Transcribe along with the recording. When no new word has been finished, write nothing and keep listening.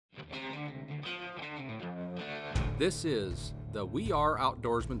This is the We Are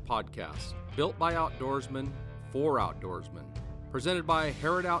Outdoorsmen podcast, built by outdoorsmen for outdoorsmen, presented by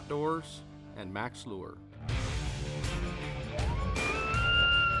Harrod Outdoors and Max Lure.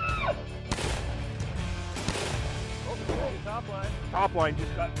 Top line. Top line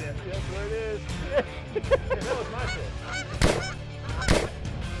just got bit. Yes, there it is. Yeah, that was my fish.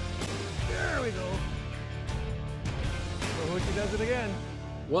 There we go. So Hoochie does it again.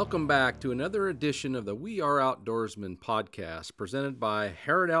 Welcome back to another edition of the We Are Outdoorsmen podcast, presented by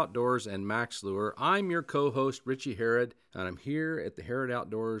Harrod Outdoors and Max Lure. I'm your co-host, Richie Harrod, and I'm here at the Harrod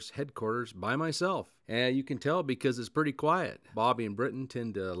Outdoors headquarters by myself. And you can tell because it's pretty quiet. Bobby and Britton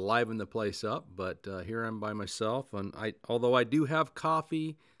tend to liven the place up, but here I'm by myself. And although I do have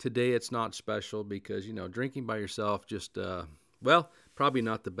coffee, today it's not special because, drinking by yourself just, probably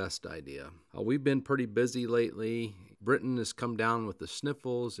not the best idea. We've been pretty busy lately. Britton has come down with the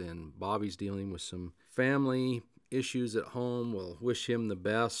sniffles, and Bobby's dealing with some family issues at home. We'll wish him the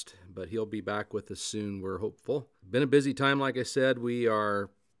best, but he'll be back with us soon, we're hopeful. Been a busy time, like I said. We are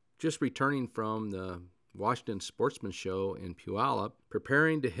just returning from the Washington Sportsman Show in Puyallup,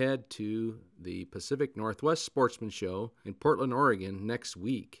 preparing to head to the Pacific Northwest Sportsman Show in Portland, Oregon next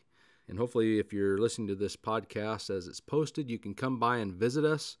week. And hopefully, if you're listening to this podcast as it's posted, you can come by and visit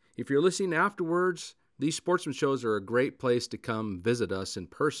us. If you're listening afterwards, these sportsman shows are a great place to come visit us in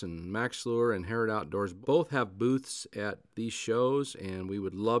person. Max Lure and Harrod Outdoors both have booths at these shows, and we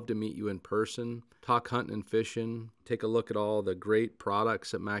would love to meet you in person, talk hunting and fishing, take a look at all the great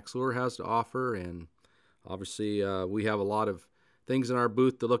products that Max Lure has to offer. And obviously, we have a lot of things in our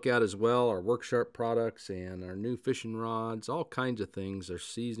booth to look at as well, our WorkSharp products and our new fishing rods, all kinds of things, our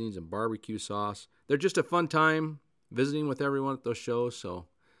seasonings and barbecue sauce. They're just a fun time visiting with everyone at those shows, so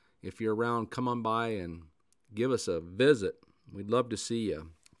if you're around, come on by and give us a visit. We'd love to see you.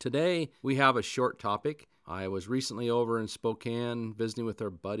 Today, we have a short topic. I was recently over in Spokane visiting with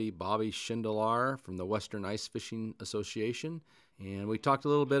our buddy Bobby Schindler from the Western Ice Fishing Association, and we talked a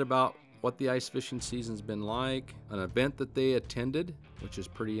little bit about what the ice fishing season's been like, an event that they attended, which is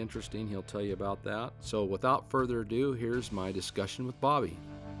pretty interesting. He'll tell you about that. So without further ado, here's my discussion with Bobby.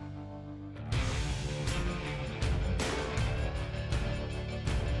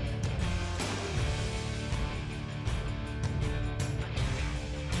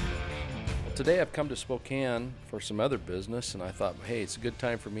 Today I've come to Spokane for some other business, and I thought, hey, it's a good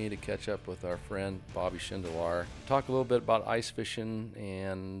time for me to catch up with our friend Bobby Schindler, talk a little bit about ice fishing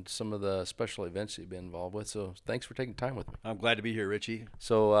and some of the special events you've been involved with. So thanks for taking time with me. I'm glad to be here, Richie.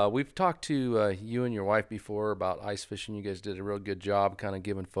 So we've talked to you and your wife before about ice fishing. You guys did a real good job kind of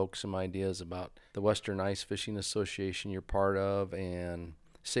giving folks some ideas about the Western Ice Fishing Association you're part of and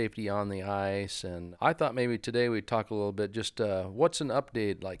safety on the ice. And I thought maybe today we'd talk a little bit just what's an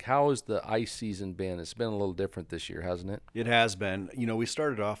update, like how has the ice season been? It's been a little different this year, hasn't it? It has been. We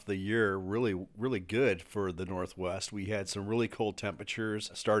started off the year really good for the Northwest. We had some really cold temperatures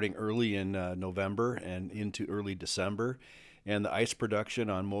starting early in November and into early December. And the ice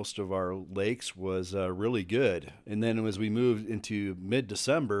production on most of our lakes was really good. And then as we moved into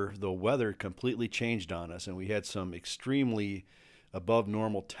mid-December, the weather completely changed on us, and we had some extremely above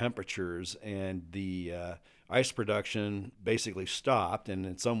normal temperatures, and the ice production basically stopped. And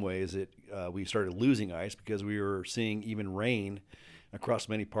in some ways, we started losing ice because we were seeing even rain across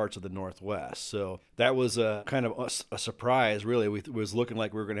many parts of the Northwest. So that was kind of a surprise, really. It was looking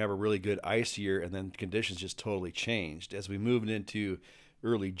like we were going to have a really good ice year, and then conditions just totally changed. As we moved into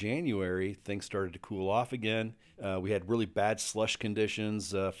early January, things started to cool off again. We had really bad slush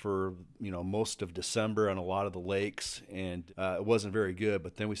conditions for most of December on a lot of the lakes, and it wasn't very good.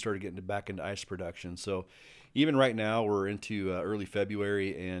 But then we started getting back into ice production. So even right now, we're into early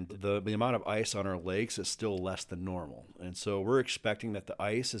February, and the amount of ice on our lakes is still less than normal. And so we're expecting that the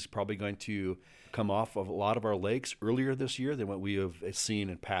ice is probably going to come off of a lot of our lakes earlier this year than what we have seen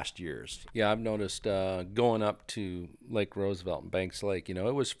in past years. Yeah, I've noticed going up to Lake Roosevelt and Banks Lake,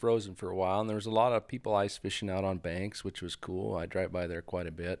 it was frozen for a while, and there was a lot of people ice fishing out on Banks, which was cool. I drive by there quite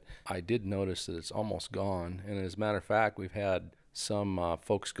a bit. I did notice that it's almost gone, and as a matter of fact, we've had some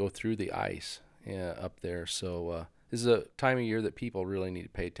folks go through the ice up there. So this is a time of year that people really need to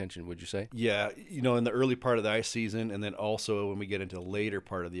pay attention, would you say? Yeah, in the early part of the ice season, and then also when we get into the later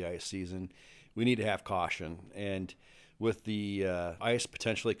part of the ice season, we need to have caution. And with the ice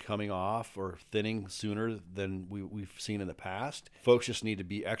potentially coming off or thinning sooner than we've seen in the past, folks just need to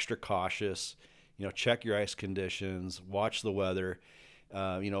be extra cautious. Check your ice conditions, watch the weather.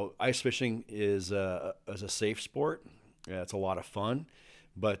 Ice fishing is a safe sport. It's a lot of fun.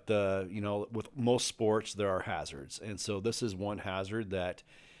 But, with most sports, there are hazards. And so this is one hazard that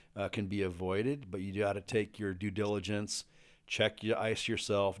can be avoided, but you got to take your due diligence, check your ice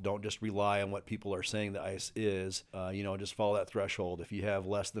yourself. Don't just rely on what people are saying the ice is. Just follow that threshold. If you have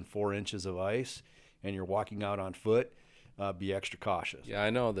less than 4 inches of ice and you're walking out on foot, be extra cautious. Yeah, I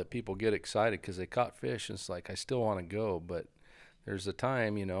know that people get excited because they caught fish, and it's like, I still want to go, but there's a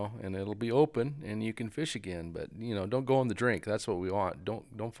time, and it'll be open and you can fish again, but don't go in the drink. That's what we want.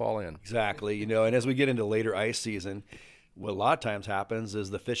 Don't fall in. Exactly. And as we get into later ice season, what a lot of times happens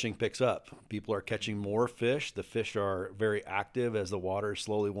is the fishing picks up. People are catching more fish. The fish are very active as the water is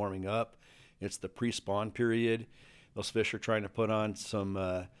slowly warming up. It's the pre-spawn period. Those fish are trying to put on some,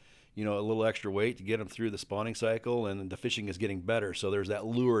 a little extra weight to get them through the spawning cycle, and the fishing is getting better. So there's that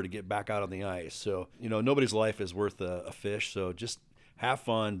lure to get back out on the ice. So, nobody's life is worth a fish. So just have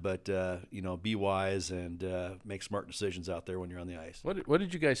fun, but, be wise and make smart decisions out there when you're on the ice. What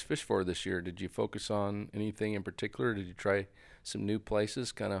did you guys fish for this year? Did you focus on anything in particular? Did you try some new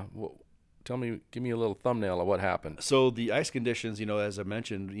places? Give me a little thumbnail of what happened. So the ice conditions, as I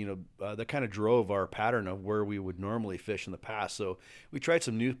mentioned, that kind of drove our pattern of where we would normally fish in the past. So we tried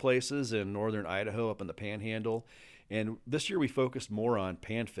some new places in northern Idaho up in the Panhandle. And this year we focused more on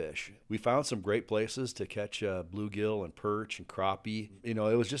panfish. We found some great places to catch bluegill and perch and crappie. It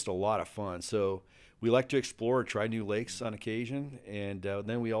was just a lot of fun. So we like to explore and try new lakes on occasion. And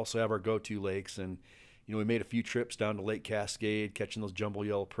then we also have our go-to lakes. And, we made a few trips down to Lake Cascade, catching those jumbo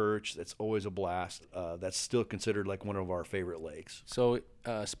yellow perch. That's always a blast. That's still considered like one of our favorite lakes. So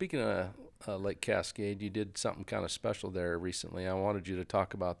speaking of Lake Cascade, you did something kind of special there recently. I wanted you to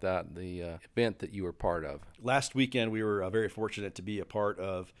talk about that, the event that you were part of. Last weekend, we were very fortunate to be a part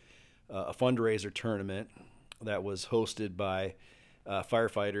of a fundraiser tournament that was hosted by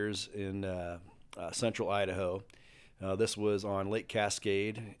firefighters in central Idaho. This was on Lake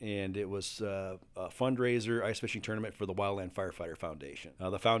Cascade, and it was a fundraiser ice fishing tournament for the Wildland Firefighter Foundation.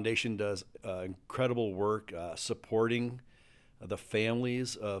 The foundation does incredible work supporting the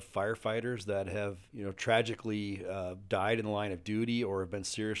families of firefighters that have, tragically died in the line of duty or have been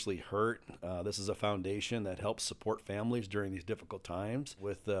seriously hurt. This is a foundation that helps support families during these difficult times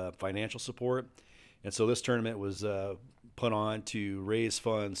with financial support. And so this tournament was put on to raise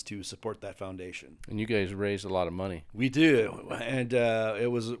funds to support that foundation. And you guys raised a lot of money. We do, and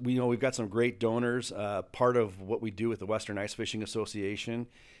it was, we've got some great donors. Part of what we do with the Western Ice Fishing Association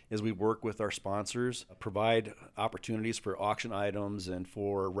is we work with our sponsors, provide opportunities for auction items and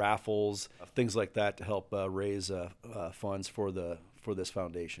for raffles, things like that to help raise funds for this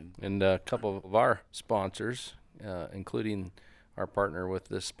foundation. And a couple of our sponsors, including our partner with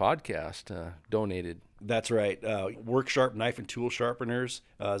this podcast, donated. That's right. WorkSharp Knife and Tool Sharpeners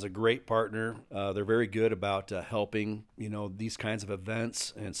is a great partner. They're very good about helping, these kinds of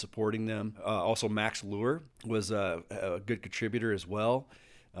events and supporting them. Also, Max Lure was a good contributor as well.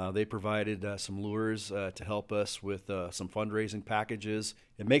 They provided some lures to help us with some fundraising packages.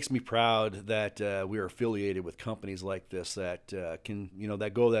 It makes me proud that we are affiliated with companies like this that can,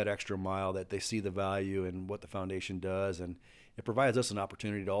 that go that extra mile, that they see the value in what the foundation does, and it provides us an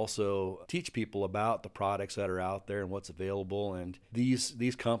opportunity to also teach people about the products that are out there and what's available. And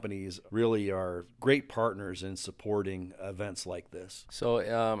these companies really are great partners in supporting events like this. So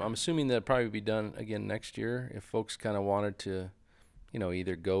I'm assuming that'll probably be done again next year if folks kind of wanted to,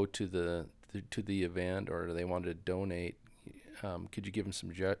 either go to the event or they wanted to donate. Could you give them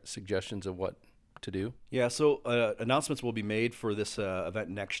some suggestions of what to do? Yeah, so announcements will be made for this event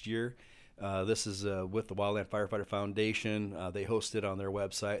next year. This is with the Wildland Firefighter Foundation. They host it on their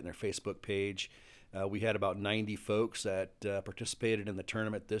website and their Facebook page. We had about 90 folks that participated in the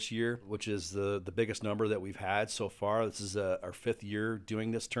tournament this year, which is the biggest number that we've had so far. This is our 5th year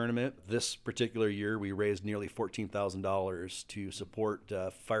doing this tournament. This particular year, we raised nearly $14,000 to support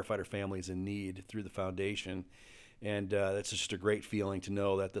firefighter families in need through the foundation. And it's just a great feeling to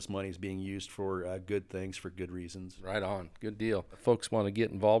know that this money is being used for good things, for good reasons. Right on. Good deal. If folks want to get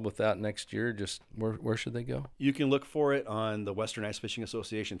involved with that next year, just where should they go? You can look for it on the Western Ice Fishing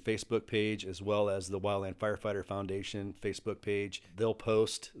Association Facebook page, as well as the Wildland Firefighter Foundation Facebook page. They'll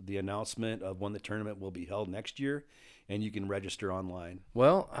post the announcement of when the tournament will be held next year, and you can register online.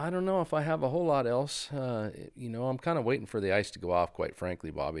 Well, I don't know if I have a whole lot else. I'm kind of waiting for the ice to go off, quite frankly,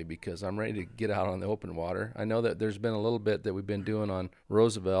 Bobby, because I'm ready to get out on the open water. I know that there's been a little bit that we've been doing on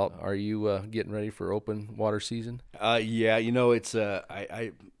Roosevelt. Are you getting ready for open water season? Yeah, it's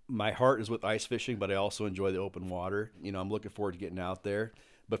my heart is with ice fishing, but I also enjoy the open water. I'm looking forward to getting out there.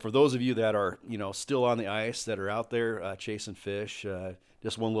 But for those of you that are, still on the ice, that are out there chasing fish,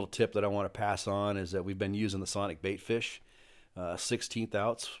 just one little tip that I want to pass on is that we've been using the Sonic bait fish, 16th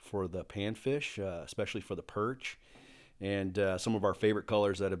outs for the panfish, especially for the perch. And some of our favorite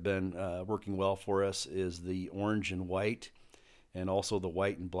colors that have been working well for us is the orange and white, and also the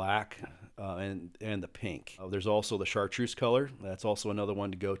white and black, and the pink. There's also the chartreuse color. That's also another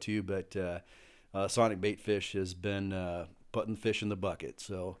one to go to, but Sonic Baitfish has been putting fish in the bucket.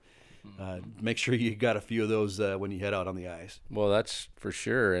 So make sure you got a few of those when you head out on the ice. Well, that's for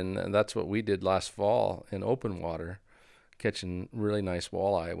sure, and that's what we did last fall in open water, catching really nice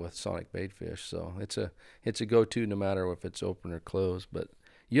walleye with Sonic Baitfish. So it's a go-to no matter if it's open or closed. But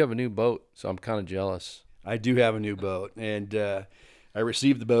you have a new boat, so I'm kind of jealous. I do have a new boat, and I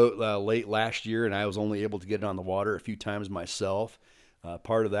received the boat late last year, and I was only able to get it on the water a few times myself.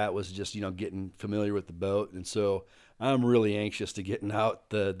 Part of that was just getting familiar with the boat, and so I'm really anxious to getting out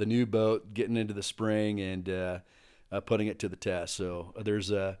the new boat, getting into the spring, and putting it to the test. So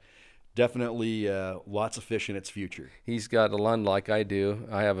there's definitely lots of fish in its future. He's got a Lund like I do.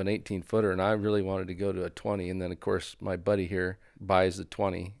 I have an 18-footer, and I really wanted to go to a 20, and then, of course, my buddy here buys the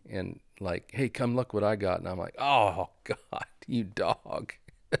 20, and like, hey, come look what I got. And I'm like, oh, God, you dog.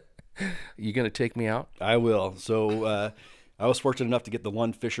 You going to take me out? I will. So I was fortunate enough to get the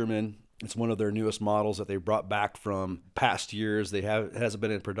Lund Fisherman. It's one of their newest models that they brought back from past years. It hasn't been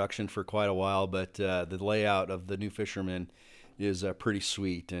in production for quite a while, but the layout of the new Fisherman is pretty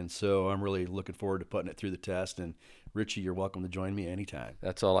sweet. And so I'm really looking forward to putting it through the test. And Richie, you're welcome to join me anytime.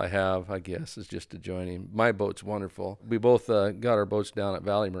 That's all I have, I guess, is just to join him. My boat's wonderful. We both got our boats down at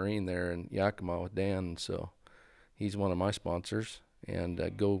Valley Marine there in Yakima with Dan, and so he's one of my sponsors.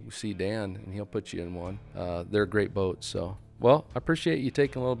 And go see Dan, and he'll put you in one. They're great boats. So, well, I appreciate you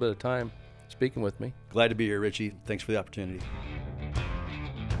taking a little bit of time speaking with me. Glad to be here, Richie. Thanks for the opportunity.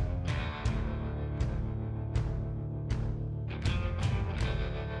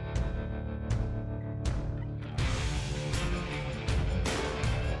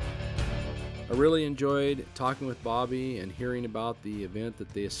 I really enjoyed talking with Bobby and hearing about the event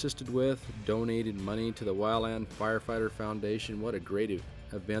that they assisted with, donated money to the Wildland Firefighter Foundation. What a great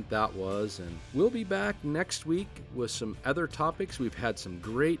event that was. And we'll be back next week with some other topics. We've had some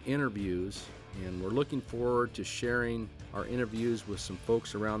great interviews, and we're looking forward to sharing our interviews with some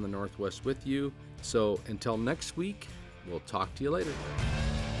folks around the Northwest with you. So until next week, we'll talk to you later.